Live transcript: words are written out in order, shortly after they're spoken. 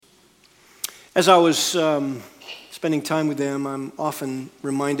As I was spending time with them, I'm often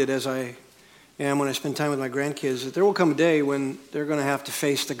reminded, as I am when I spend time with my grandkids, that there will come a day when they're going to have to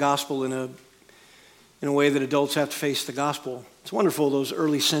face the gospel in a way that adults have to face the gospel. It's wonderful, those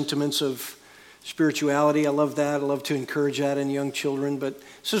early sentiments of spirituality. I love that. I love to encourage that in young children. But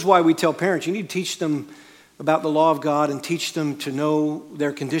this is why we tell parents, you need to teach them about the law of God and teach them to know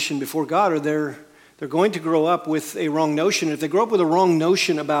their condition before God, or they're going to grow up with a wrong notion. If they grow up with a wrong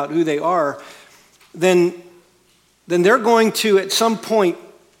notion about who they are, then they're going to, at some point,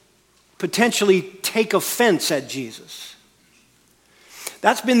 potentially take offense at Jesus.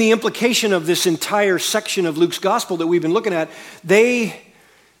 That's been the implication of this entire section of Luke's gospel that we've been looking at. They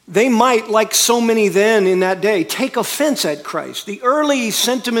might, like so many then in that day, take offense at Christ. The early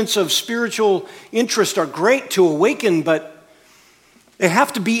sentiments of spiritual interest are great to awaken, but they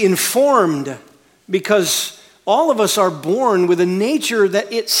have to be informed, because all of us are born with a nature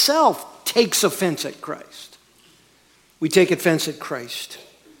that itself takes offense at Christ. We take offense at Christ.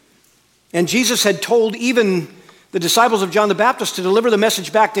 And Jesus had told even the disciples of John the Baptist to deliver the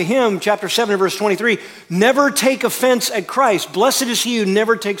message back to him, chapter 7, verse 23, never take offense at Christ. Blessed is he who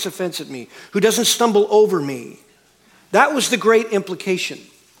never takes offense at me, who doesn't stumble over me. That was the great implication.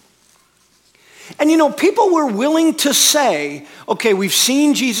 And people were willing to say, okay, we've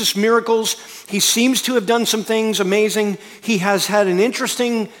seen Jesus' miracles. He seems to have done some things amazing. He has had an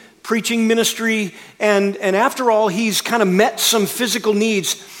interesting preaching ministry. And after all, he's kind of met some physical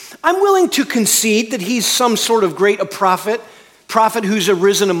needs. I'm willing to concede that he's some sort of great prophet who's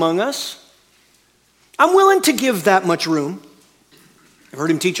arisen among us. I'm willing to give that much room. I've heard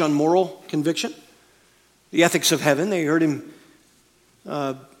him teach on moral conviction, the ethics of heaven. They heard him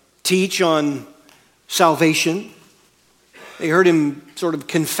teach on salvation. They heard him sort of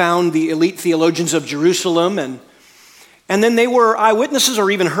confound the elite theologians of Jerusalem, and then they were eyewitnesses, or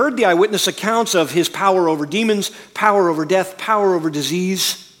even heard the eyewitness accounts of his power over demons, power over death, power over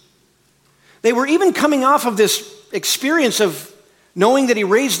disease. They were even coming off of this experience of knowing that he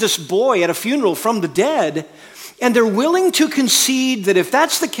raised this boy at a funeral from the dead, and they're willing to concede that if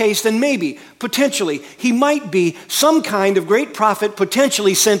that's the case, then maybe, potentially, he might be some kind of great prophet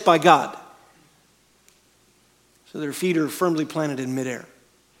potentially sent by God. So their feet are firmly planted in midair.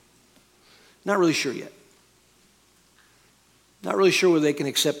 Not really sure yet. Not really sure whether they can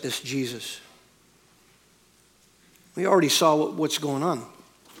accept this Jesus. We already saw what's going on.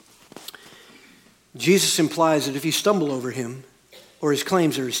 Jesus implies that if you stumble over him, or his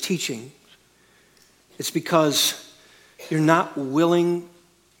claims or his teaching, it's because you're not willing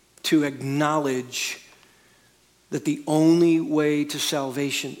to acknowledge that the only way to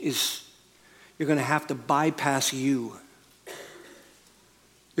salvation is you're going to have to bypass you.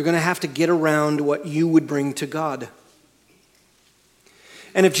 You're going to have to get around what you would bring to God.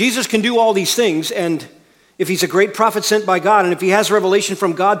 And if Jesus can do all these things, and if he's a great prophet sent by God, and if he has revelation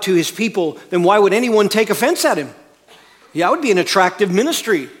from God to his people, then why would anyone take offense at him? Yeah, it would be an attractive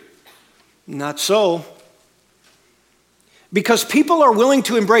ministry. Not so. Because people are willing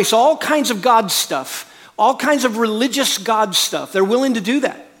to embrace all kinds of God stuff, all kinds of religious God stuff. They're willing to do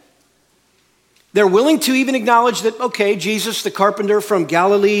that. They're willing to even acknowledge that, okay, Jesus, the carpenter from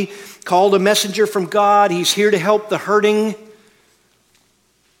Galilee, called a messenger from God. He's here to help the hurting.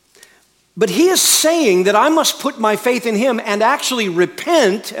 But he is saying that I must put my faith in him and actually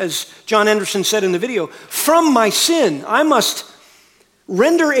repent, as John Anderson said in the video, from my sin. I must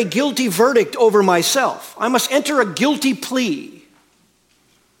render a guilty verdict over myself. I must enter a guilty plea.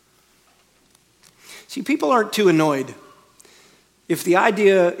 See, people aren't too annoyed if the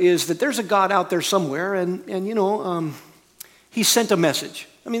idea is that there's a God out there somewhere and he sent a message.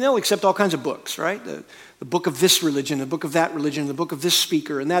 I mean, they'll accept all kinds of books, right? The book of this religion, the book of that religion, the book of this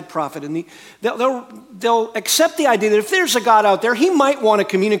speaker and that prophet. And they'll accept the idea that if there's a God out there, he might want to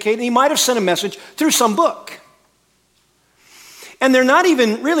communicate, and he might have sent a message through some book. And they're not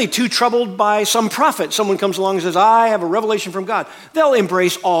even really too troubled by some prophet. Someone comes along and says, I have a revelation from God. They'll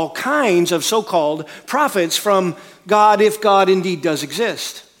embrace all kinds of so-called prophets from God, if God indeed does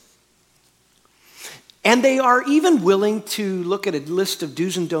exist. And they are even willing to look at a list of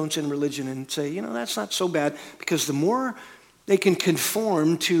do's and don'ts in religion and say, that's not so bad, because the more they can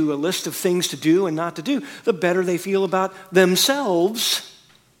conform to a list of things to do and not to do, the better they feel about themselves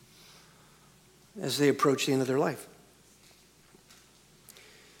as they approach the end of their life.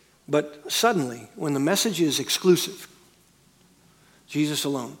 But suddenly, when the message is exclusive, Jesus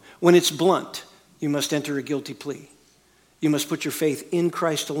alone, when it's blunt, you must enter a guilty plea. You must put your faith in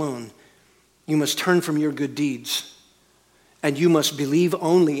Christ alone. You must turn from your good deeds. And you must believe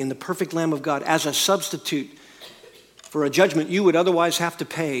only in the perfect Lamb of God as a substitute for a judgment you would otherwise have to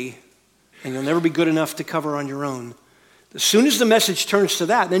pay and you'll never be good enough to cover on your own. As soon as the message turns to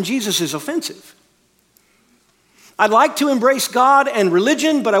that, then Jesus is offensive. I'd like to embrace God and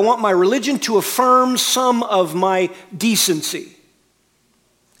religion, but I want my religion to affirm some of my decency.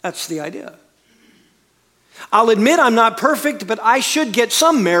 That's the idea. I'll admit I'm not perfect, but I should get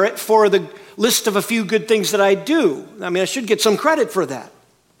some merit for the list of a few good things that I do. I mean, I should get some credit for that.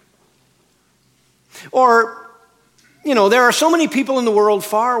 Or, there are so many people in the world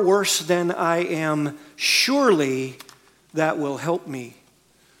far worse than I am. Surely that will help me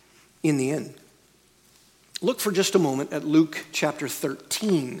in the end. Look for just a moment at Luke chapter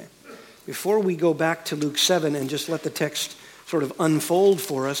 13. Before we go back to Luke 7 and just let the text sort of unfold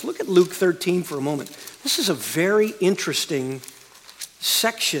for us, look at Luke 13 for a moment. This is a very interesting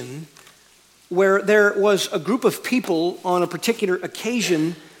section where there was a group of people on a particular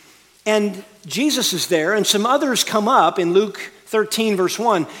occasion, and Jesus is there, and some others come up in Luke 13, verse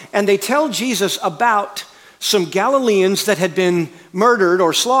 1, and they tell Jesus about some Galileans that had been murdered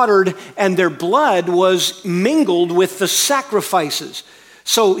or slaughtered, and their blood was mingled with the sacrifices.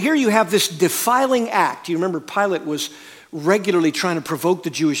 So here you have this defiling act. You remember Pilate was regularly trying to provoke the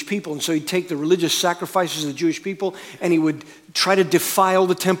Jewish people, and so he'd take the religious sacrifices of the Jewish people, and he would try to defile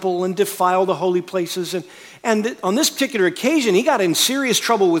the temple and defile the holy places. And on this particular occasion, he got in serious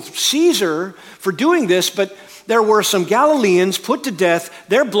trouble with Caesar for doing this, but there were some Galileans put to death.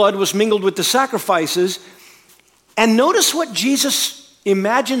 Their blood was mingled with the sacrifices. And notice what Jesus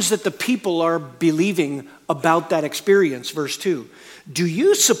imagines that the people are believing about that experience. Verse 2. Do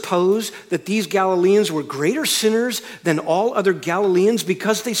you suppose that these Galileans were greater sinners than all other Galileans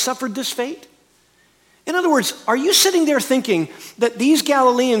because they suffered this fate? In other words, are you sitting there thinking that these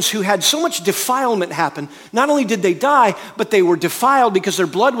Galileans who had so much defilement happen, not only did they die, but they were defiled because their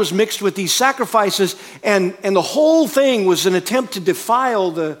blood was mixed with these sacrifices, and the whole thing was an attempt to defile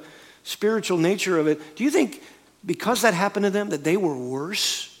the spiritual nature of it? Do you think because that happened to them that they were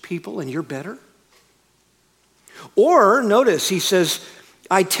worse people and you're better? Or, notice, he says,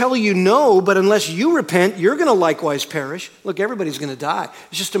 I tell you no, but unless you repent, you're going to likewise perish. Look, everybody's going to die.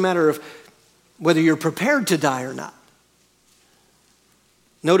 It's just a matter of whether you're prepared to die or not.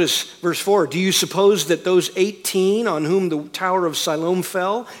 Notice verse 4, do you suppose that those 18 on whom the Tower of Siloam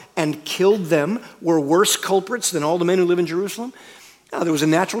fell and killed them were worse culprits than all the men who live in Jerusalem? Now, there was a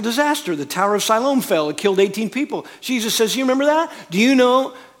natural disaster. The Tower of Siloam fell. It killed 18 people. Jesus says, you remember that? Do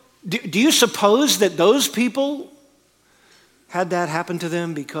you suppose that those people had that happen to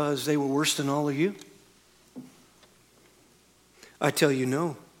them because they were worse than all of you? I tell you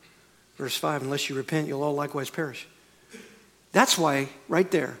no. Verse 5, unless you repent, you'll all likewise perish. That's why, right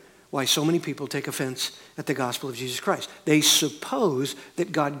there, why so many people take offense at the gospel of Jesus Christ. They suppose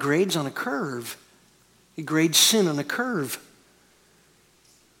that God grades on a curve. He grades sin on a curve.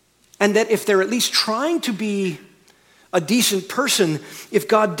 And that if they're at least trying to be a decent person, if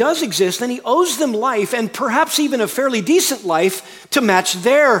God does exist, then he owes them life, and perhaps even a fairly decent life, to match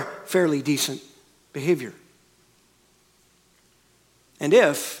their fairly decent behavior. And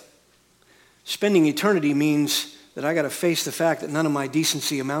if spending eternity means that I got to face the fact that none of my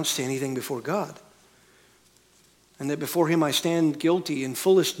decency amounts to anything before God, and that before him I stand guilty in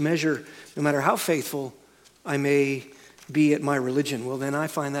fullest measure, no matter how faithful I may be at my religion, well, then I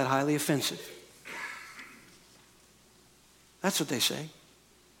find that highly offensive. That's what they say.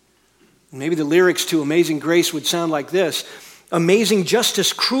 Maybe the lyrics to Amazing Grace would sound like this: amazing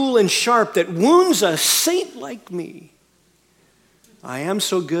justice, cruel and sharp, that wounds a saint like me. I am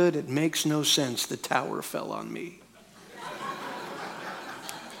so good it makes no sense the tower fell on me.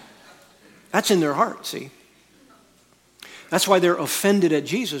 That's in their heart, see? That's why they're offended at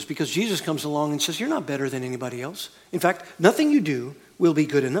Jesus, because Jesus comes along and says, you're not better than anybody else. In fact, nothing you do will be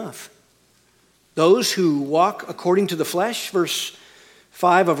good enough. Those who walk according to the flesh, verse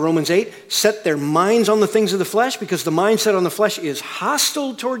 5 of Romans 8, set their minds on the things of the flesh, because the mind set on the flesh is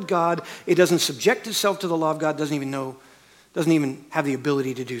hostile toward God. It doesn't subject itself to the law of God, doesn't even have the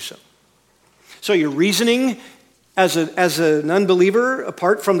ability to do so. So your reasoning as an unbeliever,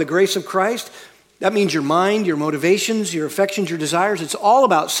 apart from the grace of Christ, that means your mind, your motivations, your affections, your desires. It's all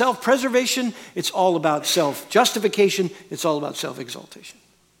about self-preservation. It's all about self-justification. It's all about self-exaltation.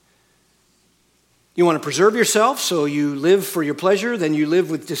 You want to preserve yourself, so you live for your pleasure, then you live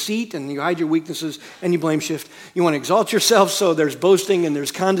with deceit and you hide your weaknesses and you blame shift. You want to exalt yourself, so there's boasting and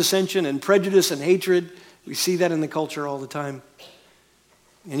there's condescension and prejudice and hatred. We see that in the culture all the time.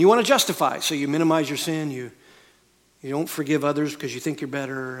 And you want to justify, so you minimize your sin, you don't forgive others because you think you're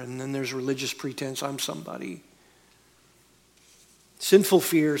better, and then there's religious pretense, I'm somebody. Sinful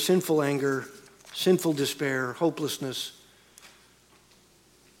fear, sinful anger, sinful despair, hopelessness.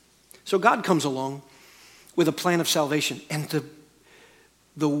 So God comes along with a plan of salvation. And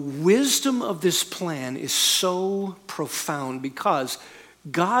the wisdom of this plan is so profound because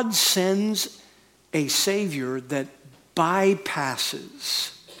God sends a Savior that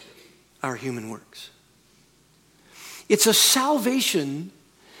bypasses our human works. It's a salvation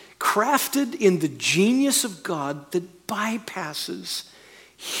crafted in the genius of God that bypasses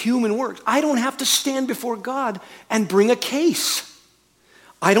human works. I don't have to stand before God and bring a case.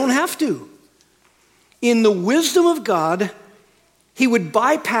 I don't have to. In the wisdom of God, he would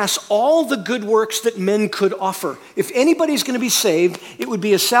bypass all the good works that men could offer. If anybody's going to be saved, it would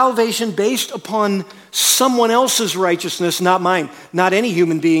be a salvation based upon someone else's righteousness, not mine. Not any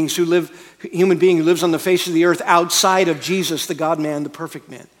human being who lives on the face of the earth outside of Jesus, the God-man, the perfect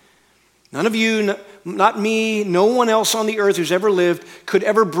man. None of you, not me, no one else on the earth who's ever lived could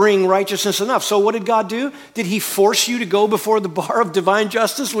ever bring righteousness enough. So what did God do? Did he force you to go before the bar of divine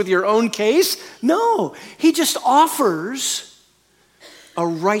justice with your own case? No. He just offers a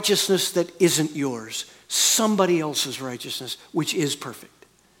righteousness that isn't yours, somebody else's righteousness, which is perfect.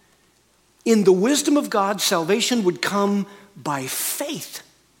 In the wisdom of God, salvation would come by faith.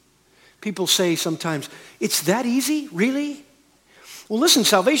 People say sometimes, it's that easy? Really? Well, listen,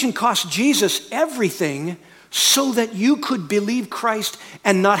 salvation cost Jesus everything so that you could believe Christ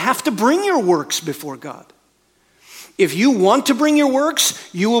and not have to bring your works before God. If you want to bring your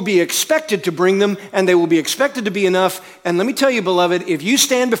works, you will be expected to bring them, and they will be expected to be enough. And let me tell you, beloved, if you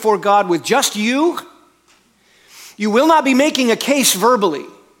stand before God with just you will not be making a case verbally.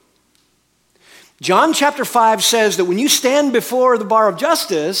 John chapter 5 says that when you stand before the bar of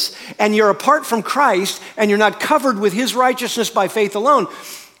justice and you're apart from Christ and you're not covered with his righteousness by faith alone,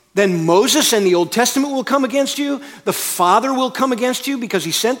 then Moses and the Old Testament will come against you. The Father will come against you because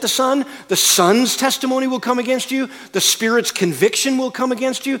he sent the Son. The Son's testimony will come against you. The Spirit's conviction will come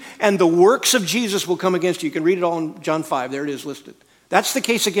against you. And the works of Jesus will come against you. You can read it all in John 5. There it is listed. That's the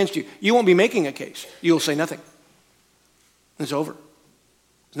case against you. You won't be making a case. You'll say nothing. It's over.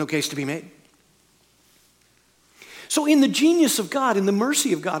 There's no case to be made. So in the genius of God, in the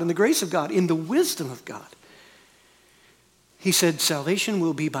mercy of God, in the grace of God, in the wisdom of God, he said salvation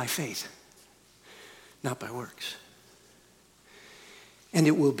will be by faith, not by works. And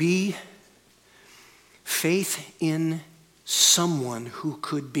it will be faith in someone who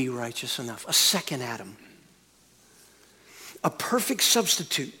could be righteous enough, a second Adam, a perfect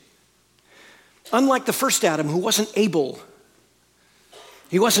substitute. Unlike the first Adam who wasn't able,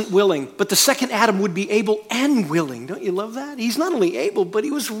 he wasn't willing, but the second Adam would be able and willing. Don't you love that? He's not only able, but he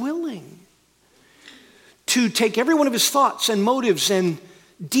was willing to take every one of his thoughts and motives and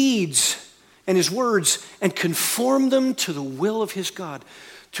deeds and his words and conform them to the will of his God,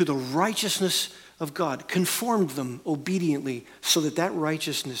 to the righteousness of God. Conformed them obediently so that that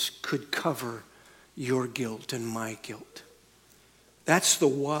righteousness could cover your guilt and my guilt. That's the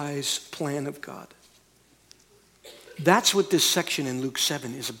wise plan of God. That's what this section in Luke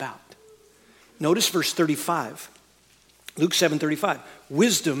 7 is about. Notice verse 35. Luke 7:35.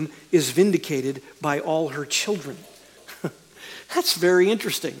 Wisdom is vindicated by all her children. That's very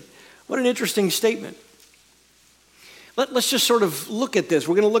interesting. What an interesting statement. Let's just sort of look at this.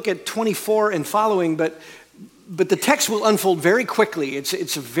 We're going to look at 24 and following, but the text will unfold very quickly.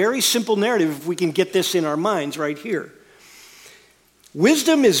 It's a very simple narrative if we can get this in our minds right here.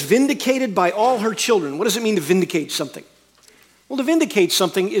 Wisdom is vindicated by all her children. What does it mean to vindicate something? Well, to vindicate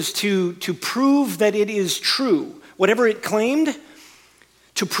something is to prove that it is true. Whatever it claimed,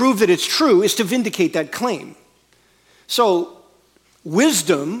 to prove that it's true is to vindicate that claim. So,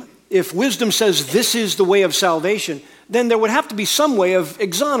 wisdom, if wisdom says this is the way of salvation, then there would have to be some way of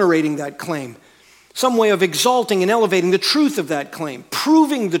exonerating that claim, some way of exalting and elevating the truth of that claim,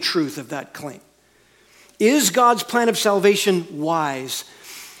 proving the truth of that claim. Is God's plan of salvation wise?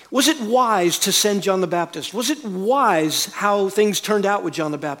 Was it wise to send John the Baptist? Was it wise how things turned out with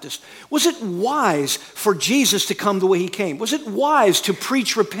John the Baptist? Was it wise for Jesus to come the way he came? Was it wise to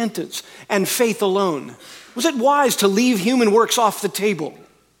preach repentance and faith alone? Was it wise to leave human works off the table?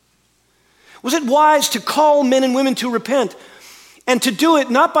 Was it wise to call men and women to repent? And to do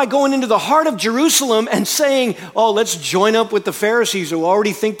it not by going into the heart of Jerusalem and saying, oh, let's join up with the Pharisees who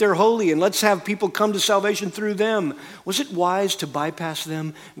already think they're holy and let's have people come to salvation through them. Was it wise to bypass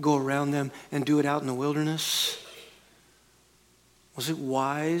them, go around them, and do it out in the wilderness? Was it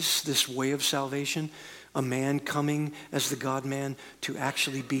wise, this way of salvation, a man coming as the God-man to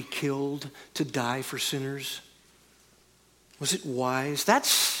actually be killed, to die for sinners? Was it wise?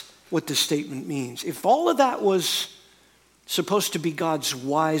 That's what this statement means. If all of that was supposed to be God's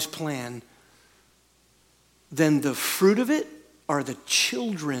wise plan, then the fruit of it are the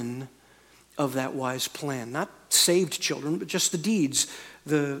children of that wise plan. Not saved children, but just the deeds,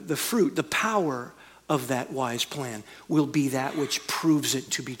 the fruit, the power of that wise plan will be that which proves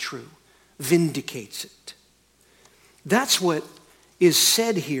it to be true, vindicates it. That's what is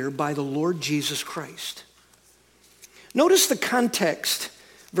said here by the Lord Jesus Christ. Notice the context,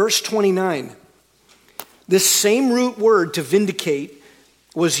 verse 29. This same root word to vindicate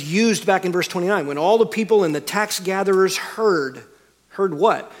was used back in verse 29 when all the people and the tax gatherers heard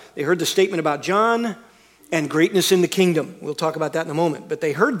what? They heard the statement about John and greatness in the kingdom. We'll talk about that in a moment. But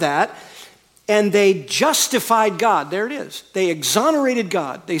they heard that and they justified God. There it is. They exonerated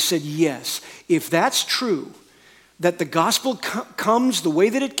God. They said, yes, if that's true, that the gospel comes the way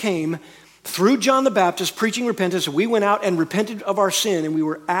that it came through John the Baptist preaching repentance, we went out and repented of our sin and we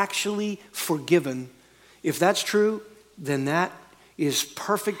were actually forgiven. If that's true, then that is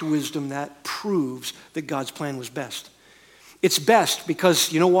perfect wisdom that proves that God's plan was best. It's best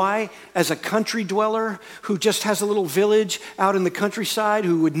because, you know why? As a country dweller who just has a little village out in the countryside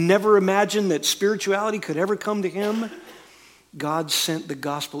who would never imagine that spirituality could ever come to him, God sent the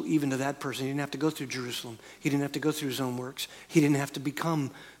gospel even to that person. He didn't have to go through Jerusalem. He didn't have to go through his own works. He didn't have to become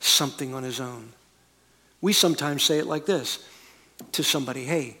something on his own. We sometimes say it like this to somebody,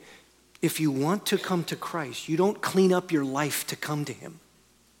 hey, if you want to come to Christ, you don't clean up your life to come to him,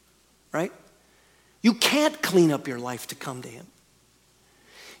 right? You can't clean up your life to come to him.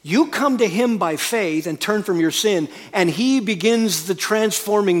 You come to him by faith and turn from your sin, and he begins the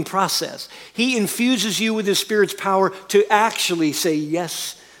transforming process. He infuses you with his Spirit's power to actually say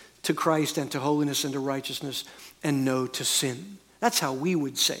yes to Christ and to holiness and to righteousness and no to sin. That's how we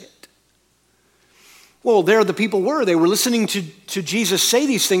would say it. Well, there the people were. They were listening to Jesus say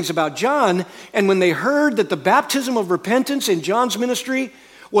these things about John, and when they heard that the baptism of repentance in John's ministry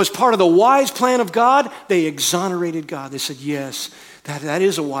was part of the wise plan of God, they exonerated God. They said, yes, that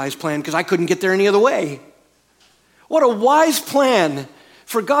is a wise plan because I couldn't get there any other way. What a wise plan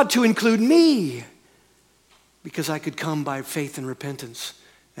for God to include me because I could come by faith and repentance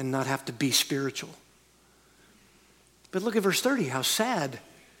and not have to be spiritual. But look at verse 30, how sad.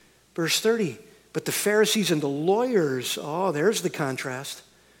 Verse 30, but the Pharisees and the lawyers, oh, there's the contrast.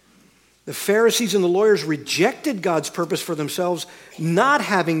 The Pharisees and the lawyers rejected God's purpose for themselves, not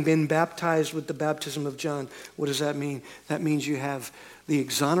having been baptized with the baptism of John. What does that mean? That means you have the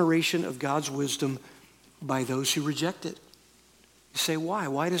exoneration of God's wisdom by those who reject it. You say, why?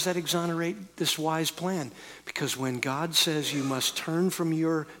 Why does that exonerate this wise plan? Because when God says you must turn from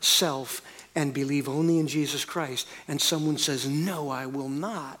yourself and believe only in Jesus Christ, and someone says, no, I will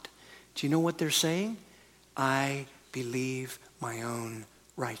not, do you know what they're saying? I believe my own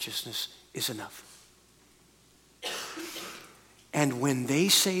righteousness is enough. And when they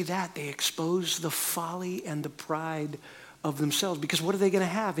say that, they expose the folly and the pride of themselves. Because what are they going to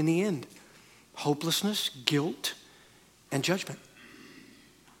have in the end? Hopelessness, guilt, and judgment.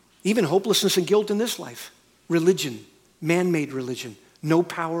 Even hopelessness and guilt in this life. Religion, man-made religion, no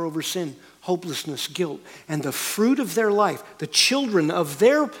power over sin, hopelessness, guilt. And the fruit of their life, the children of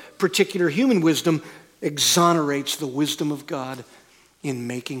their particular human wisdom, exonerates the wisdom of God in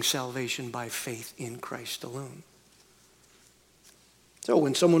making salvation by faith in Christ alone. So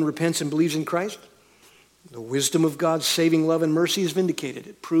when someone repents and believes in Christ, the wisdom of God's saving love and mercy is vindicated.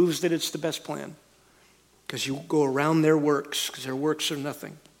 It proves that it's the best plan because you go around their works because their works are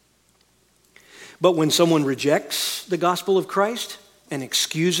nothing. But when someone rejects the gospel of Christ and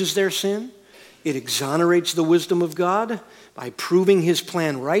excuses their sin, it exonerates the wisdom of God by proving his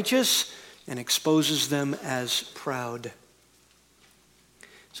plan righteous and exposes them as proud.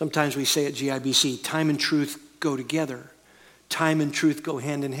 Sometimes we say at GIBC, time and truth go together. Time and truth go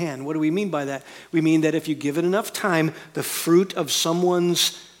hand in hand. What do we mean by that? We mean that if you give it enough time, the fruit of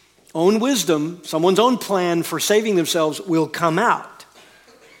someone's own wisdom, someone's own plan for saving themselves will come out.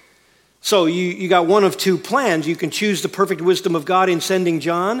 So you got one of two plans. You can choose the perfect wisdom of God in sending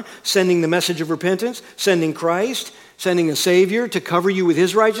John, sending the message of repentance, sending Christ, sending a Savior to cover you with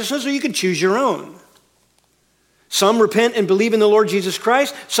his righteousness, or you can choose your own. Some repent and believe in the Lord Jesus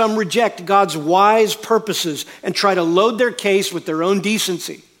Christ. Some reject God's wise purposes and try to load their case with their own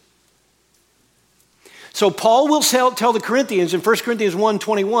decency. So Paul will tell the Corinthians in 1 Corinthians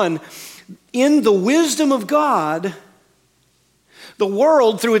 1:21, in the wisdom of God, the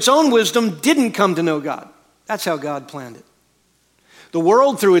world through its own wisdom didn't come to know God. That's how God planned it. The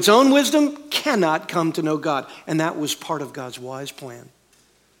world through its own wisdom cannot come to know God. And that was part of God's wise plan.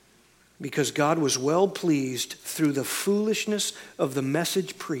 Because God was well pleased through the foolishness of the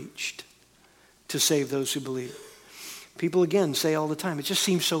message preached to save those who believe. People, again, say all the time, it just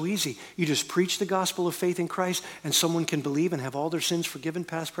seems so easy. You just preach the gospel of faith in Christ and someone can believe and have all their sins forgiven,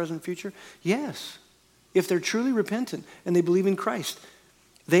 past, present, future? Yes. If they're truly repentant and they believe in Christ,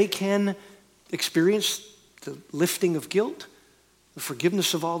 they can experience the lifting of guilt, the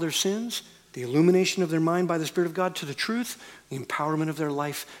forgiveness of all their sins, the illumination of their mind by the Spirit of God to the truth, the empowerment of their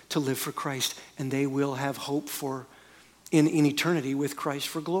life to live for Christ, and they will have hope in eternity with Christ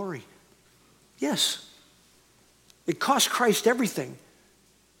for glory. Yes. It costs Christ everything.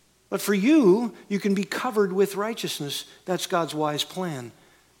 But for you, you can be covered with righteousness. That's God's wise plan.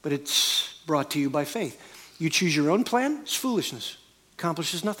 But it's brought to you by faith. You choose your own plan, it's foolishness.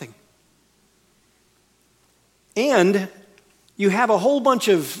 Accomplishes nothing. And you have a whole bunch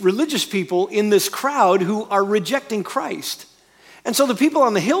of religious people in this crowd who are rejecting Christ. And so the people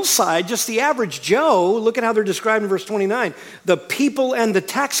on the hillside, just the average Joe, look at how they're described in verse 29. The people and the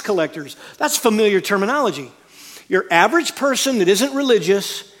tax collectors. That's familiar terminology. Your average person that isn't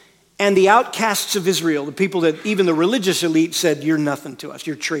religious and the outcasts of Israel, the people that even the religious elite said, you're nothing to us,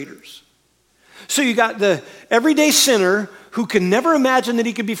 you're traitors. So you got the everyday sinner who can never imagine that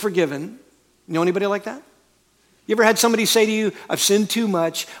he could be forgiven. You know anybody like that? You ever had somebody say to you, I've sinned too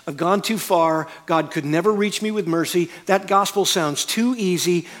much, I've gone too far, God could never reach me with mercy, that gospel sounds too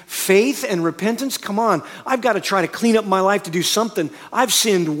easy, faith and repentance, come on, I've got to try to clean up my life to do something, I've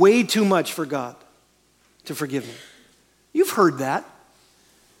sinned way too much for God to forgive me. You've heard that.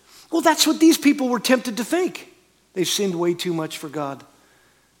 Well, that's what these people were tempted to think. They've sinned way too much for God.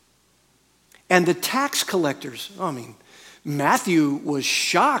 And the tax collectors, Matthew was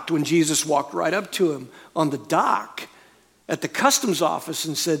shocked when Jesus walked right up to him on the dock at the customs office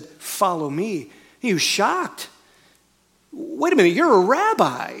and said, follow me. He was shocked. Wait a minute, you're a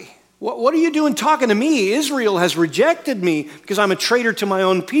rabbi. What are you doing talking to me? Israel has rejected me because I'm a traitor to my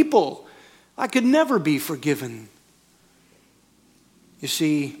own people. I could never be forgiven. You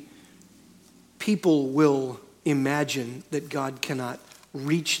see, people will imagine that God cannot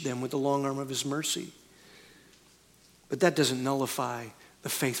reach them with the long arm of his mercy. But that doesn't nullify the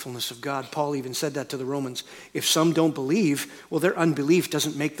faithfulness of God. Paul even said that to the Romans. If some don't believe, well, their unbelief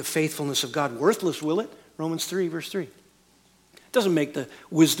doesn't make the faithfulness of God worthless, will it? Romans 3, verse 3. It doesn't make the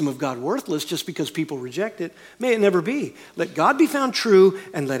wisdom of God worthless just because people reject it. May it never be. Let God be found true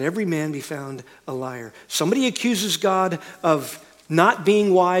and let every man be found a liar. Somebody accuses God of not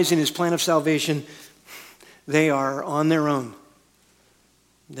being wise in his plan of salvation. They are on their own.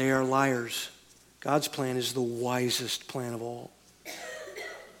 They are liars. God's plan is the wisest plan of all.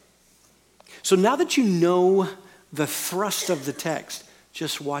 So now that you know the thrust of the text,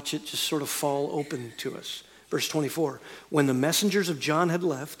 just watch it just sort of fall open to us. Verse 24, when the messengers of John had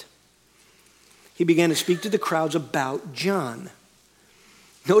left, he began to speak to the crowds about John.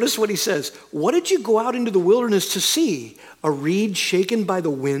 Notice what he says. What did you go out into the wilderness to see? A reed shaken by the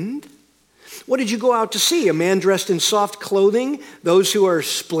wind? What did you go out to see? A man dressed in soft clothing? Those who are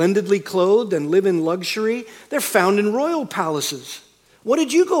splendidly clothed and live in luxury, they're found in royal palaces. What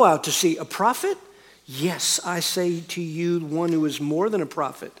did you go out to see? A prophet? Yes, I say to you, one who is more than a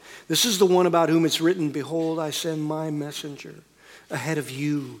prophet. This is the one about whom it's written, behold, I send my messenger ahead of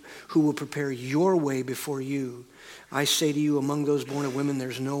you who will prepare your way before you. I say to you, among those born of women,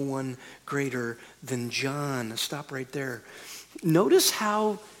 there's no one greater than John. Stop right there. Notice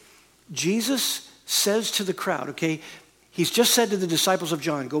how Jesus says to the crowd, okay, he's just said to the disciples of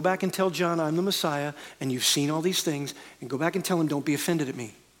John, go back and tell John I'm the Messiah and you've seen all these things, and go back and tell him don't be offended at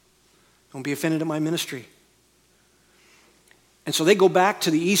me. Don't be offended at my ministry. And so they go back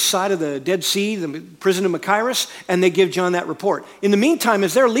to the east side of the Dead Sea, the prison of Machaerus, and they give John that report. In the meantime,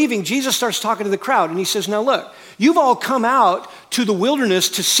 as they're leaving, Jesus starts talking to the crowd, and he says, now look, you've all come out to the wilderness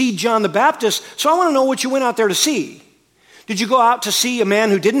to see John the Baptist, so I want to know what you went out there to see. Did you go out to see a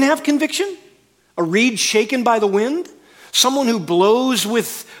man who didn't have conviction? A reed shaken by the wind? Someone who blows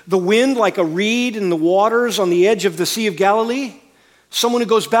with the wind like a reed in the waters on the edge of the Sea of Galilee? Someone who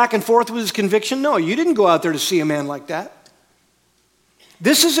goes back and forth with his conviction? No, you didn't go out there to see a man like that.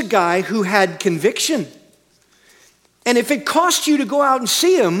 This is a guy who had conviction. And if it cost you to go out and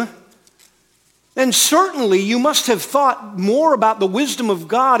see him, then certainly you must have thought more about the wisdom of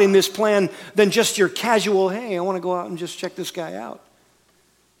God in this plan than just your casual, hey, I want to go out and just check this guy out.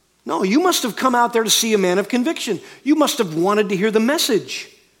 No, you must have come out there to see a man of conviction. You must have wanted to hear the message.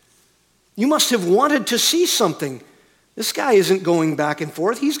 You must have wanted to see something. This guy isn't going back and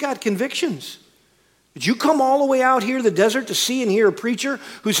forth. He's got convictions. Did you come all the way out here to the desert to see and hear a preacher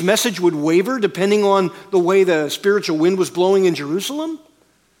whose message would waver depending on the way the spiritual wind was blowing in Jerusalem?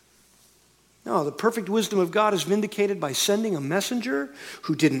 No, the perfect wisdom of God is vindicated by sending a messenger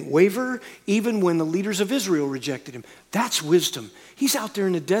who didn't waver even when the leaders of Israel rejected him. That's wisdom. He's out there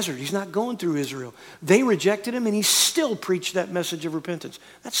in the desert. He's not going through Israel. They rejected him, and he still preached that message of repentance.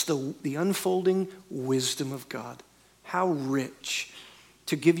 That's the unfolding wisdom of God. How rich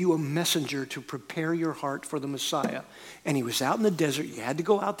to give you a messenger to prepare your heart for the Messiah. And he was out in the desert. You had to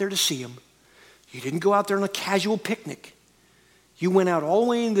go out there to see him. You didn't go out there on a casual picnic. You went out all the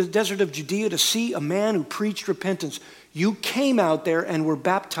way in the desert of Judea to see a man who preached repentance. You came out there and were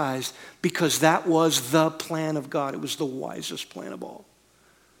baptized because that was the plan of God. It was the wisest plan of all.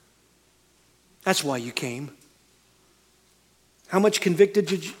 That's why you came. How much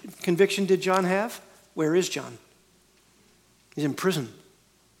conviction did John have? Where is John? He's in prison.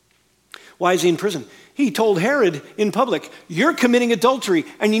 Why is he in prison? He told Herod in public, you're committing adultery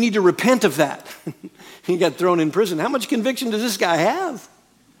and you need to repent of that. He got thrown in prison. How much conviction does this guy have?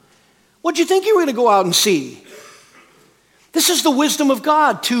 What do you think you were going to go out and see? This is the wisdom of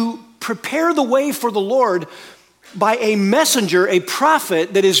God, to prepare the way for the Lord by a messenger, a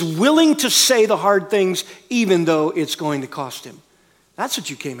prophet that is willing to say the hard things even though it's going to cost him. That's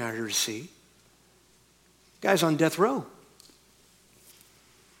what you came out here to see. Guy's on death row.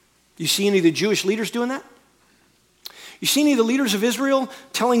 You see any of the Jewish leaders doing that? You see any of the leaders of Israel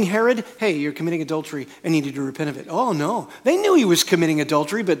telling Herod, hey, you're committing adultery and you need to repent of it? Oh, no. They knew he was committing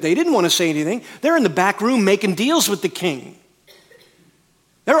adultery, but they didn't want to say anything. They're in the back room making deals with the king.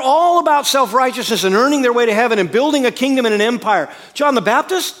 They're all about self-righteousness and earning their way to heaven and building a kingdom and an empire. John the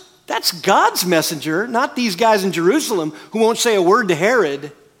Baptist, that's God's messenger, not these guys in Jerusalem who won't say a word to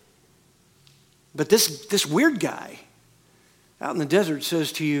Herod. But this weird guy out in the desert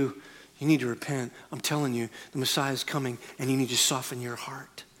says to you, you need to repent. I'm telling you, the Messiah is coming, and you need to soften your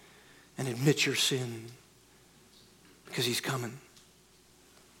heart and admit your sin because he's coming.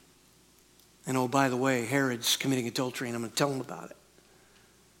 And oh, by the way, Herod's committing adultery, and I'm going to tell him about it.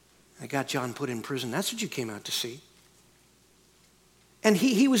 I got John put in prison. That's what you came out to see. And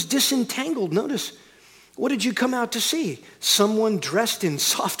he was disentangled. Notice, what did you come out to see? Someone dressed in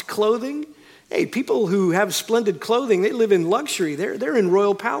soft clothing? Hey, people who have splendid clothing, they live in luxury. They're in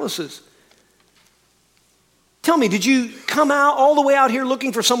royal palaces. Tell me, did you come out all the way out here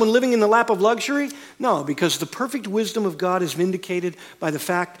looking for someone living in the lap of luxury? No, because the perfect wisdom of God is vindicated by the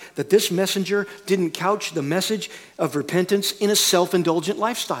fact that this messenger didn't couch the message of repentance in a self-indulgent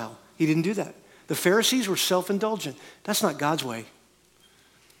lifestyle. He didn't do that. The Pharisees were self-indulgent. That's not God's way.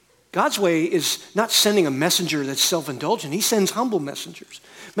 God's way is not sending a messenger that's self-indulgent. He sends humble messengers.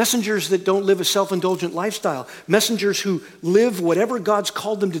 Messengers that don't live a self-indulgent lifestyle. Messengers who live whatever God's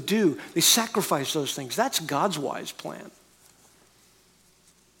called them to do. They sacrifice those things. That's God's wise plan.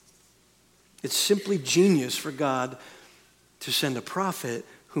 It's simply genius for God to send a prophet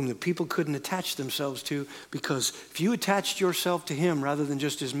whom the people couldn't attach themselves to, because if you attached yourself to him rather than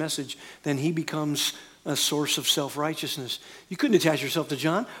just his message, then he becomes a source of self-righteousness. You couldn't attach yourself to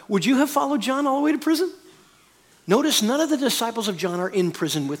John. Would you have followed John all the way to prison? Notice none of the disciples of John are in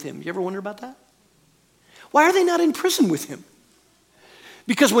prison with him. You ever wonder about that? Why are they not in prison with him?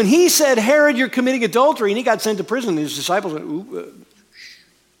 Because when he said, Herod, you're committing adultery, and he got sent to prison, his disciples went,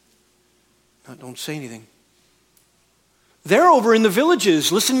 don't say anything. They're over in the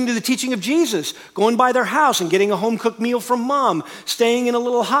villages listening to the teaching of Jesus, going by their house and getting a home-cooked meal from mom, staying in a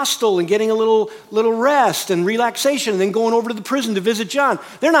little hostel and getting a little rest and relaxation, and then going over to the prison to visit John.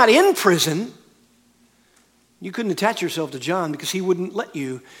 They're not in prison. You couldn't attach yourself to John because he wouldn't let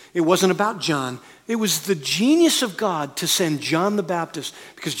you. It wasn't about John. It was the genius of God to send John the Baptist,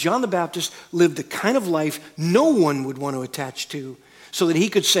 because John the Baptist lived the kind of life no one would want to attach to, so that he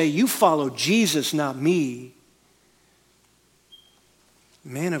could say, you follow Jesus, not me.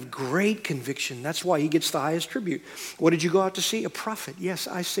 Man of great conviction. That's why he gets the highest tribute. What did you go out to see? A prophet. Yes,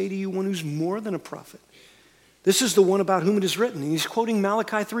 I say to you, one who's more than a prophet. This is the one about whom it is written. And he's quoting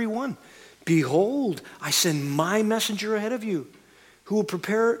Malachi 3:1. Behold, I send my messenger ahead of you, who will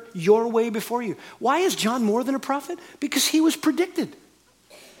prepare your way before you. Why is John more than a prophet? Because he was predicted.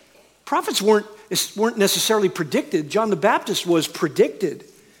 Prophets weren't necessarily predicted. John the Baptist was predicted.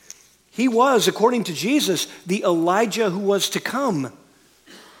 He was, according to Jesus, the Elijah who was to come.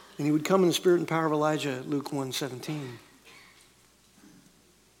 And he would come in the spirit and power of Elijah, Luke 1:17.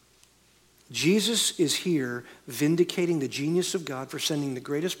 Jesus is here vindicating the genius of God for sending the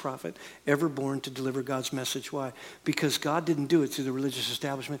greatest prophet ever born to deliver God's message. Why? Because God didn't do it through the religious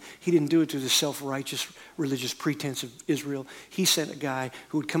establishment. He didn't do it through the self-righteous religious pretense of Israel. He sent a guy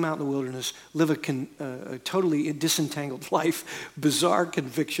who would come out in the wilderness, live a totally disentangled life, bizarre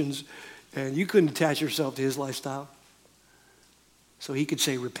convictions, and you couldn't attach yourself to his lifestyle. So he could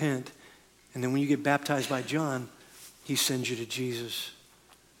say, repent, And then when you get baptized by John, he sends you to Jesus,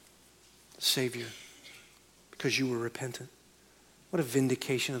 the Savior, because you were repentant. What a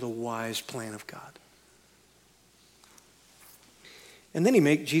vindication of the wise plan of God. And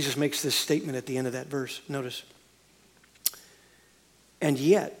then Jesus makes this statement at the end of that verse. Notice. And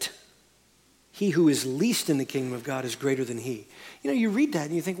yet, he who is least in the kingdom of God is greater than he. You know, you read that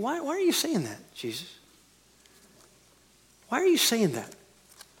and you think, why are you saying that, Jesus? Why are you saying that?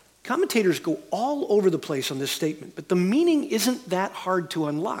 Commentators go all over the place on this statement, but the meaning isn't that hard to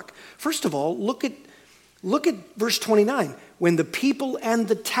unlock. First of all, look at verse 29. When the people and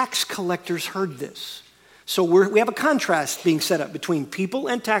the tax collectors heard this. So we have a contrast being set up between people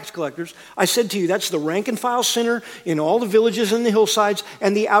and tax collectors. I said to you, that's the rank and file sinner in all the villages and the hillsides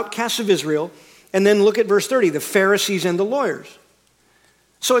and the outcasts of Israel. And then look at verse 30, the Pharisees and the lawyers.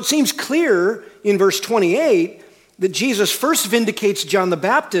 So it seems clear in verse 28 that Jesus first vindicates John the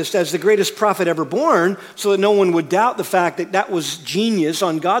Baptist as the greatest prophet ever born so that no one would doubt the fact that that was genius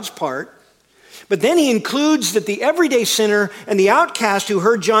on God's part. But then he includes that the everyday sinner and the outcast who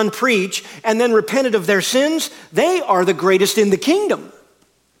heard John preach and then repented of their sins, they are the greatest in the kingdom.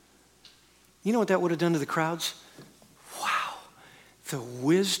 You know what that would have done to the crowds? Wow, the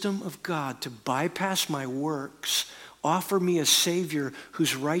wisdom of God to bypass my works, offer me a Savior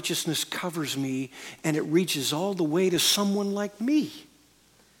whose righteousness covers me, and it reaches all the way to someone like me.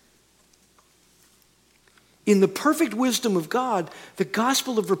 In the perfect wisdom of God, the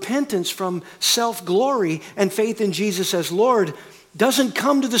gospel of repentance from self-glory and faith in Jesus as Lord doesn't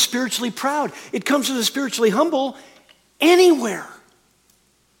come to the spiritually proud. It comes to the spiritually humble anywhere.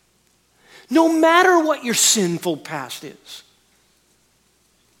 No matter what your sinful past is.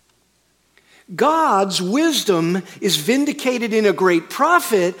 God's wisdom is vindicated in a great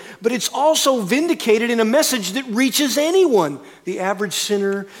prophet, but it's also vindicated in a message that reaches anyone. The average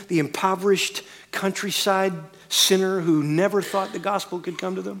sinner, the impoverished countryside sinner who never thought the gospel could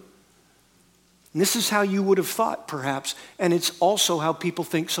come to them. And this is how you would have thought, perhaps, and it's also how people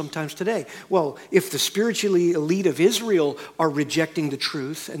think sometimes today. Well, if the spiritually elite of Israel are rejecting the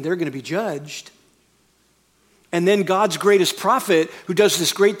truth and they're going to be judged, and then God's greatest prophet, who does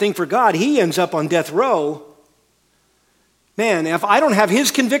this great thing for God, he ends up on death row. Man, if I don't have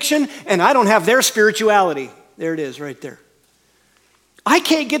his conviction and I don't have their spirituality, there it is right there. I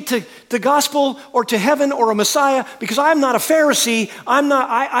can't get to the gospel or to heaven or a Messiah because I'm not a Pharisee.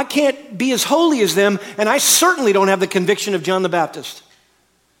 I can't be as holy as them, and I certainly don't have the conviction of John the Baptist,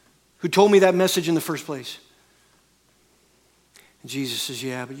 who told me that message in the first place. And Jesus says,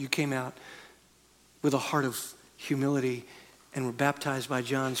 yeah, but you came out with a heart of humility and were baptized by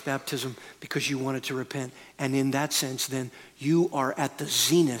John's baptism because you wanted to repent. And in that sense, then, you are at the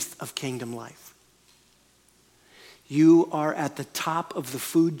zenith of kingdom life. You are at the top of the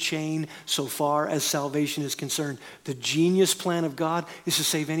food chain so far as salvation is concerned. The genius plan of God is to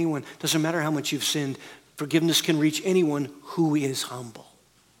save anyone. Doesn't matter how much you've sinned. Forgiveness can reach anyone who is humble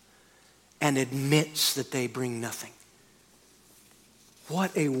and admits that they bring nothing.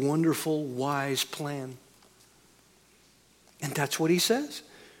 What a wonderful, wise plan. And that's what he says.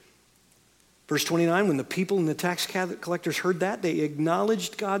 Verse 29, when the people and the tax collectors heard that, they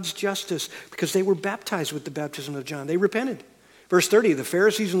acknowledged God's justice because they were baptized with the baptism of John. They repented. Verse 30, the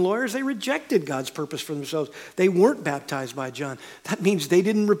Pharisees and lawyers, they rejected God's purpose for themselves. They weren't baptized by John. That means they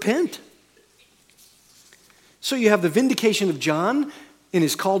didn't repent. So you have the vindication of John in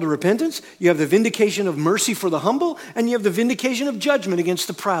his call to repentance. You have the vindication of mercy for the humble, and you have the vindication of judgment against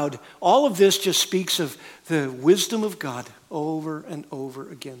the proud. All of this just speaks of the wisdom of God over and over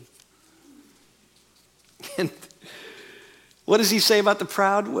again. And what does he say about the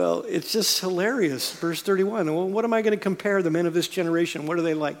proud? Well, it's just hilarious. Verse 31, well, what am I going to compare the men of this generation? What are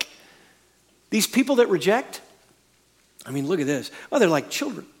they like? These people that reject, I mean, look at this. Oh, they're like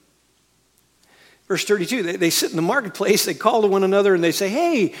children. Verse 32, they sit in the marketplace, they call to one another and they say,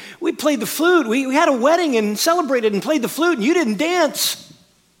 hey, we played the flute. We had a wedding and celebrated and played the flute and you didn't dance.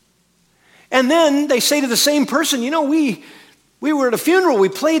 And then they say to the same person, you know, we were at a funeral, we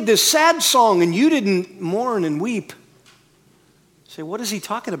played this sad song and you didn't mourn and weep. Say, what is he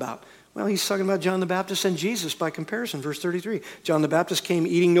talking about? Well, he's talking about John the Baptist and Jesus by comparison. Verse 33, John the Baptist came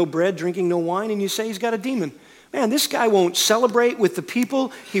eating no bread, drinking no wine, and you say he's got a demon. Man, this guy won't celebrate with the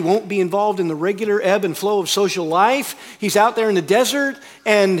people. He won't be involved in the regular ebb and flow of social life. He's out there in the desert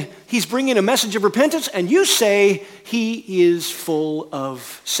and he's bringing a message of repentance, and you say he is full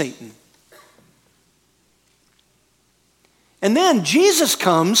of Satan. And then Jesus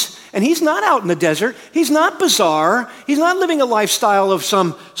comes, and he's not out in the desert. He's not bizarre. He's not living a lifestyle of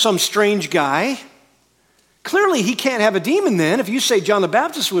some strange guy. Clearly, he can't have a demon then. If you say John the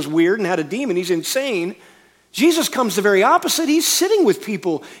Baptist was weird and had a demon, he's insane. Jesus comes the very opposite. He's sitting with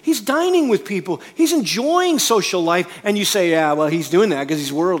people. He's dining with people. He's enjoying social life. And you say, yeah, well, he's doing that because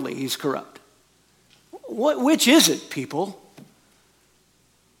he's worldly. He's corrupt. Which is it, people?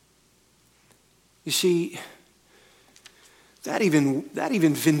 You see, that even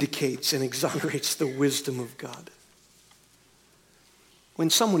vindicates and exonerates the wisdom of God. When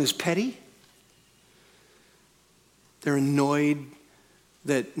someone is petty, they're annoyed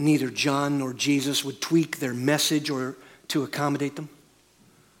that neither John nor Jesus would tweak their message or to accommodate them.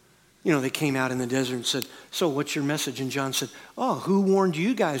 You know, they came out in the desert and said, so what's your message? And John said, oh, who warned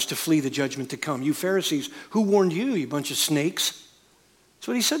you guys to flee the judgment to come? You Pharisees, who warned you, you bunch of snakes? That's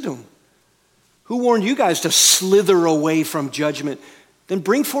what he said to them. Who warned you guys to slither away from judgment? Then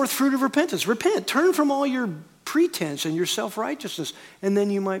bring forth fruit of repentance. Repent. Turn from all your pretense and your self-righteousness, and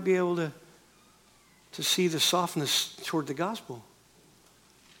then you might be able to see the softness toward the gospel.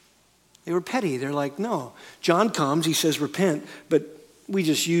 They were petty. They're like, no. John comes, he says, repent, but we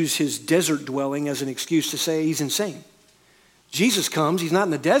just use his desert dwelling as an excuse to say he's insane. Jesus comes, he's not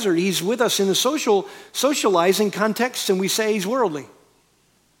in the desert, he's with us in the socializing context, and we say he's worldly.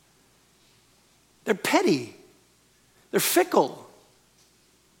 They're petty. They're fickle.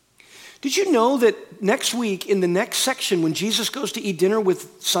 Did you know that next week, in the next section, when Jesus goes to eat dinner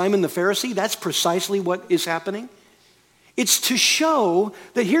with Simon the Pharisee, that's precisely what is happening? It's to show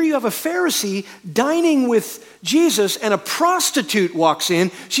that here you have a Pharisee dining with Jesus, and a prostitute walks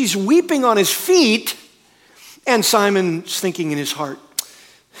in. She's weeping on his feet, and Simon's thinking in his heart,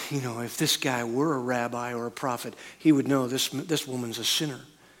 you know, if this guy were a rabbi or a prophet, he would know this woman's a sinner.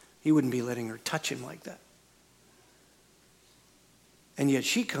 He wouldn't be letting her touch him like that. And yet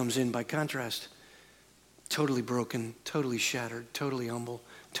she comes in, by contrast, totally broken, totally shattered, totally humble,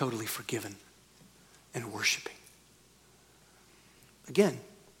 totally forgiven, and worshiping. Again,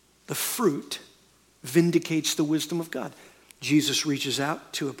 the fruit vindicates the wisdom of God. Jesus reaches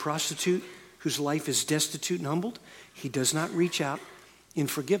out to a prostitute whose life is destitute and humbled. He does not reach out in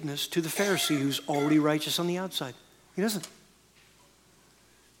forgiveness to the Pharisee who's already righteous on the outside. He doesn't.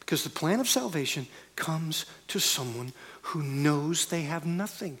 Because the plan of salvation comes to someone who knows they have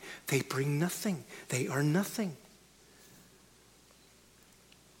nothing. They bring nothing. They are nothing.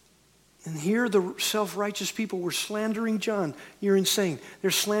 And here the self-righteous people were slandering John. You're insane. They're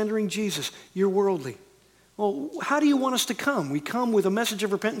slandering Jesus. You're worldly. Well, how do you want us to come? We come with a message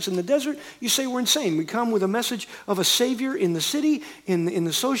of repentance in the desert. You say we're insane. We come with a message of a Savior in the city, in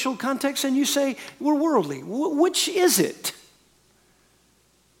the social context, and you say we're worldly. Which is it?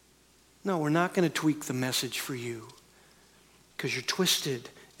 No, we're not going to tweak the message for you because you're twisted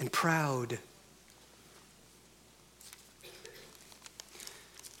and proud.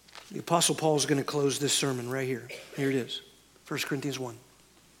 The Apostle Paul is going to close this sermon right here. Here it is, 1 Corinthians 1.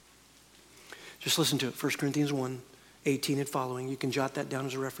 Just listen to it, 1 Corinthians 1, 18 and following. You can jot that down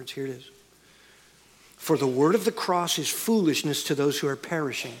as a reference. Here it is. For the word of the cross is foolishness to those who are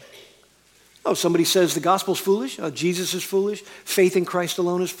perishing. Oh, somebody says the gospel's foolish. Jesus is foolish. Faith in Christ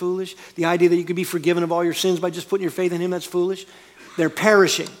alone is foolish. The idea that you can be forgiven of all your sins by just putting your faith in him, that's foolish. They're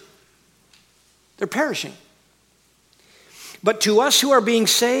perishing. They're perishing. But to us who are being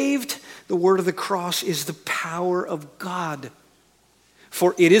saved, the word of the cross is the power of God.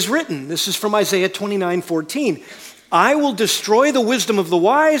 For it is written, this is from Isaiah 29:14, I will destroy the wisdom of the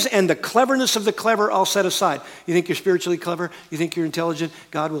wise, and the cleverness of the clever I'll set aside. You think you're spiritually clever? You think you're intelligent?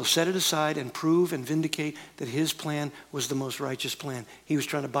 God will set it aside and prove and vindicate that his plan was the most righteous plan. He was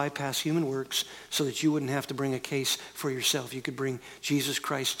trying to bypass human works so that you wouldn't have to bring a case for yourself. You could bring Jesus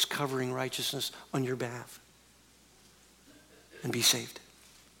Christ's covering righteousness on your behalf and be saved.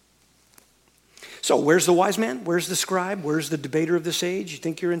 So where's the wise man? Where's the scribe? Where's the debater of this age? You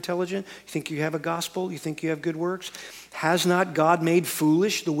think you're intelligent? You think you have a gospel? You think you have good works? Has not God made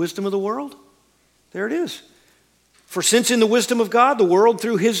foolish the wisdom of the world? There it is. For since in the wisdom of God, the world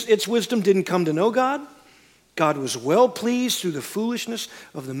through its wisdom didn't come to know God, God was well pleased through the foolishness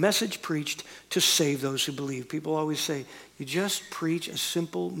of the message preached to save those who believe. People always say, you just preach a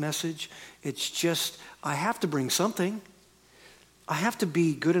simple message. It's just, I have to bring something. I have to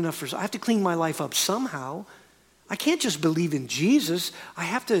be good enough I have to clean my life up somehow. I can't just believe in Jesus. I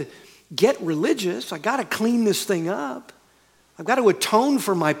have to get religious. I got to clean this thing up. I've got to atone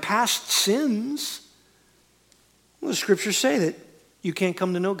for my past sins. Well, the scriptures say that you can't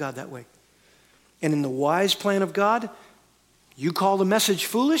come to know God that way. And in the wise plan of God, you call the message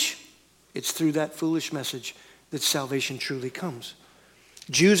foolish, it's through that foolish message that salvation truly comes.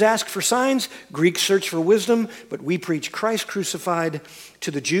 Jews ask for signs, Greeks search for wisdom, but we preach Christ crucified. To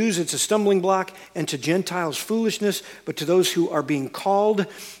the Jews, it's a stumbling block, and to Gentiles, foolishness, but to those who are being called,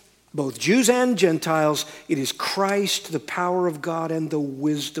 both Jews and Gentiles, it is Christ, the power of God and the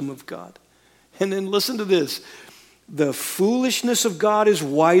wisdom of God. And then listen to this. The foolishness of God is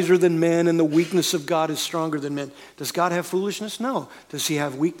wiser than men, and the weakness of God is stronger than men. Does God have foolishness? No. Does he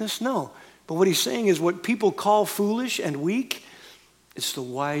have weakness? No. But what he's saying is what people call foolish and weak, it's the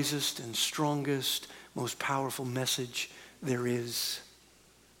wisest and strongest, most powerful message there is,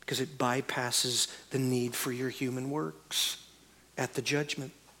 because it bypasses the need for your human works at the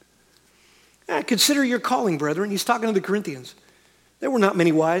judgment. Consider your calling, brethren. He's talking to the Corinthians. There were not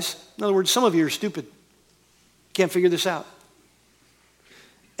many wise. In other words, some of you are stupid. Can't figure this out.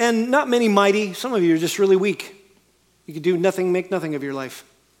 And not many mighty. Some of you are just really weak. You can do nothing, make nothing of your life.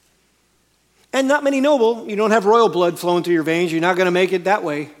 And not many noble. You don't have royal blood flowing through your veins. You're not going to make it that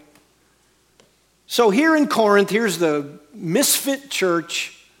way. So here in Corinth, here's the misfit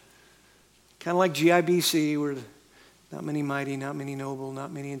church, kind of like GIBC, where not many mighty, not many noble,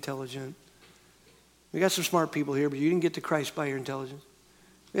 not many intelligent. We got some smart people here, but you didn't get to Christ by your intelligence.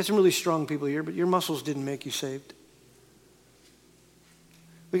 We got some really strong people here, but your muscles didn't make you saved.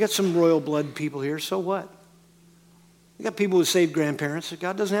 We got some royal blood people here, so what? We got people with saved grandparents.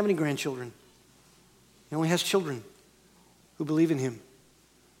 God doesn't have any grandchildren. He only has children who believe in him.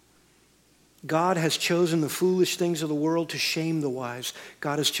 God has chosen the foolish things of the world to shame the wise.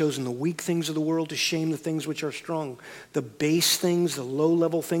 God has chosen the weak things of the world to shame the things which are strong. The base things, the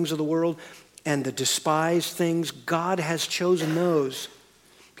low-level things of the world, and the despised things, God has chosen those.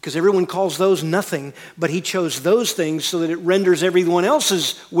 Because everyone calls those nothing, but he chose those things so that it renders everyone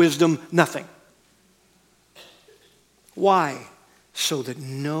else's wisdom nothing. Why? So that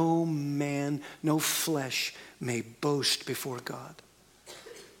no man, no flesh may boast before God.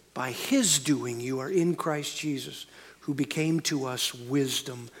 By his doing you are in Christ Jesus, who became to us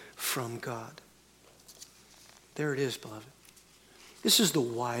wisdom from God. There it is, beloved. This is the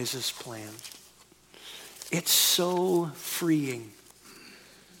wisest plan. It's so freeing.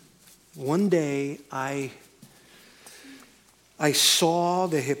 One day I saw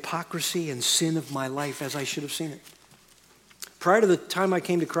the hypocrisy and sin of my life as I should have seen it. Prior to the time I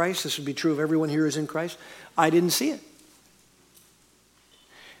came to Christ, this would be true of everyone here who's in Christ, I didn't see it.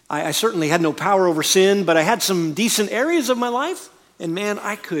 I certainly had no power over sin, but I had some decent areas of my life. And man,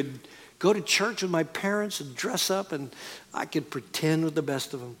 I could go to church with my parents and dress up, and I could pretend with the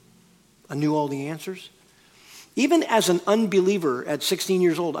best of them. I knew all the answers. Even as an unbeliever at 16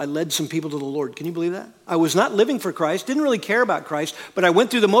 years old, I led some people to the Lord. Can you believe that? I was not living for Christ, didn't really care about Christ, but I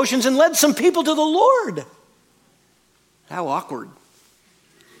went through the motions and led some people to the Lord. How awkward.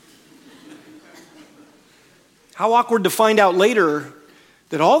 How awkward to find out later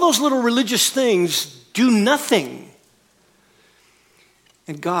that all those little religious things do nothing.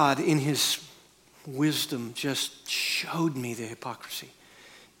 And God, in his wisdom, just showed me the hypocrisy.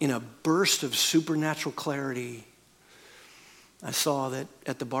 In a burst of supernatural clarity, I saw that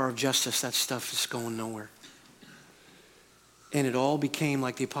at the bar of justice, that stuff is going nowhere. And it all became,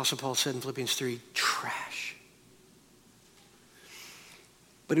 like the Apostle Paul said in Philippians 3, trash.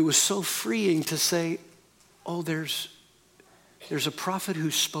 But it was so freeing to say, oh, there's a prophet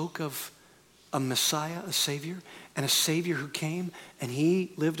who spoke of a Messiah, a Savior, and a Savior who came, and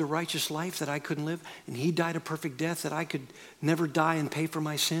he lived a righteous life that I couldn't live, and he died a perfect death that I could never die and pay for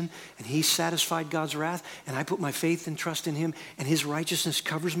my sin, and he satisfied God's wrath, and I put my faith and trust in him, and his righteousness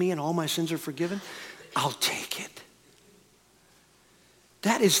covers me, and all my sins are forgiven. I'll take it.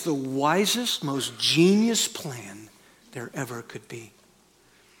 That is the wisest, most genius plan there ever could be.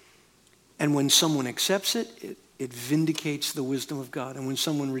 And when someone accepts it, it vindicates the wisdom of God. And when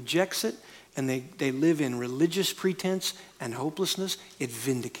someone rejects it, and they live in religious pretense and hopelessness, it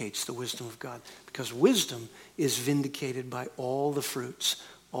vindicates the wisdom of God. Because wisdom is vindicated by all the fruits,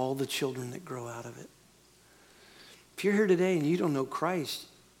 all the children that grow out of it. If you're here today and you don't know Christ,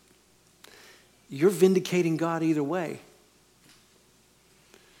 you're vindicating God either way.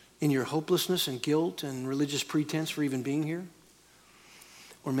 In your hopelessness and guilt and religious pretense for even being here.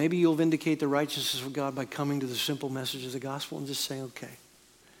 Or maybe you'll vindicate the righteousness of God by coming to the simple message of the gospel and just saying, okay,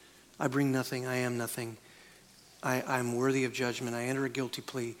 I bring nothing, I am nothing. I'm worthy of judgment. I enter a guilty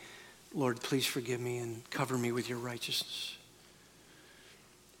plea. Lord, please forgive me and cover me with your righteousness.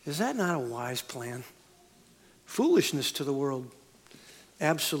 Is that not a wise plan? Foolishness to the world.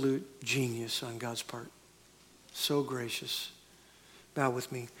 Absolute genius on God's part. So gracious. Bow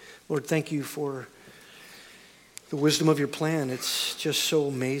with me. Lord, thank you for the wisdom of your plan. It's just so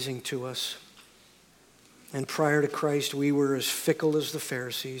amazing to us. And prior to Christ, we were as fickle as the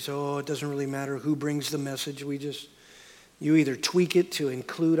Pharisees. Oh, it doesn't really matter who brings the message. You either tweak it to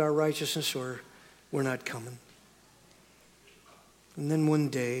include our righteousness or we're not coming. And then one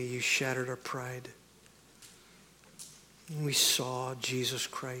day you shattered our pride. And we saw Jesus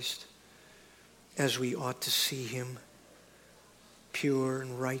Christ as we ought to see him. Pure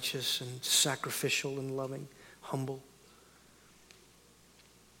and righteous and sacrificial and loving, humble.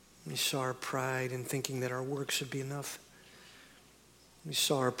 We saw our pride in thinking that our works would be enough. We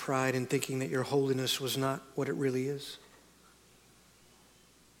saw our pride in thinking that your holiness was not what it really is.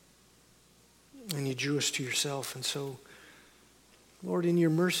 And you drew us to yourself. And so, Lord, in your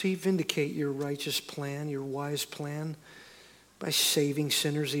mercy, vindicate your righteous plan, your wise plan, by saving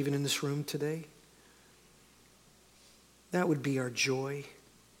sinners even in this room today. That would be our joy.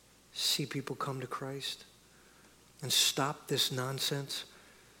 See people come to Christ and stop this nonsense.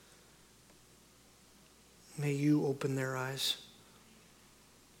 May you open their eyes.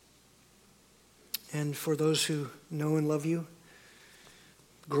 And for those who know and love you,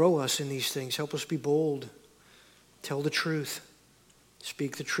 grow us in these things. Help us be bold. Tell the truth.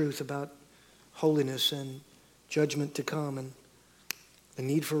 Speak the truth about holiness and judgment to come and the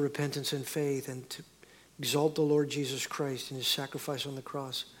need for repentance and faith, and to exalt the Lord Jesus Christ in his sacrifice on the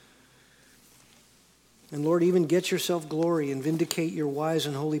cross. And Lord, even get yourself glory and vindicate your wise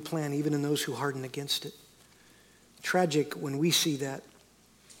and holy plan even in those who harden against it. Tragic when we see that.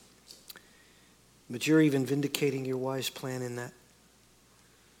 But you're even vindicating your wise plan in that.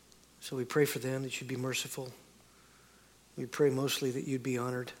 So we pray for them that you'd be merciful. We pray mostly that you'd be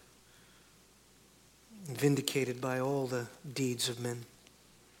honored and vindicated by all the deeds of men.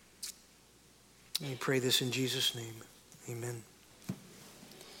 And we pray this in Jesus' name. Amen.